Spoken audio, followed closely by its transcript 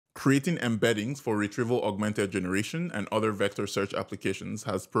Creating embeddings for retrieval-augmented generation and other vector search applications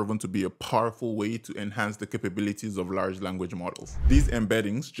has proven to be a powerful way to enhance the capabilities of large language models. These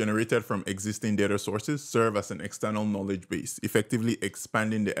embeddings, generated from existing data sources, serve as an external knowledge base, effectively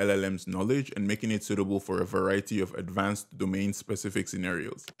expanding the LLM's knowledge and making it suitable for a variety of advanced domain-specific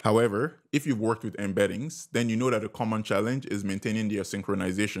scenarios. However, if you've worked with embeddings, then you know that a common challenge is maintaining their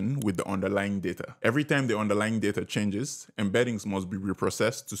synchronization with the underlying data. Every time the underlying data changes, embeddings must be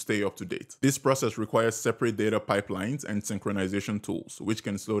reprocessed to stay up to date. This process requires separate data pipelines and synchronization tools, which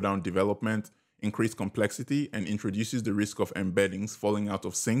can slow down development, increase complexity, and introduces the risk of embeddings falling out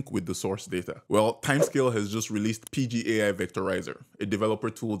of sync with the source data. Well, TimeScale has just released PGAI Vectorizer, a developer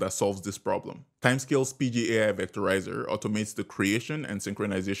tool that solves this problem. TimeScale's PGAI Vectorizer automates the creation and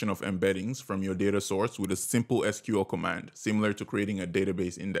synchronization of embeddings from your data source with a simple SQL command, similar to creating a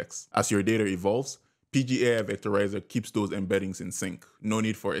database index. As your data evolves, PGAI Vectorizer keeps those embeddings in sync. No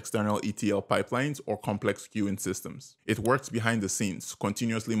need for external ETL pipelines or complex queuing systems. It works behind the scenes,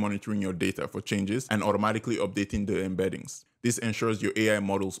 continuously monitoring your data for changes and automatically updating the embeddings. This ensures your AI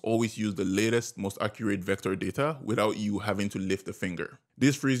models always use the latest, most accurate vector data without you having to lift a finger.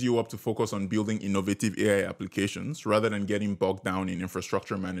 This frees you up to focus on building innovative AI applications rather than getting bogged down in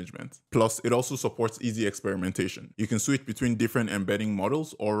infrastructure management. Plus, it also supports easy experimentation. You can switch between different embedding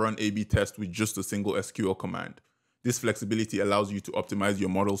models or run A/B tests with just a single SQL command. This flexibility allows you to optimize your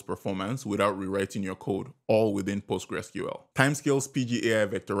model's performance without rewriting your code, all within PostgreSQL. TimeScale's PGAI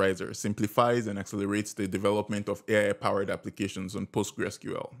Vectorizer simplifies and accelerates the development of AI-powered applications on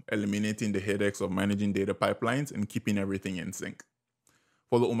PostgreSQL, eliminating the headaches of managing data pipelines and keeping everything in sync.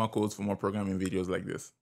 Follow Uma Codes for more programming videos like this.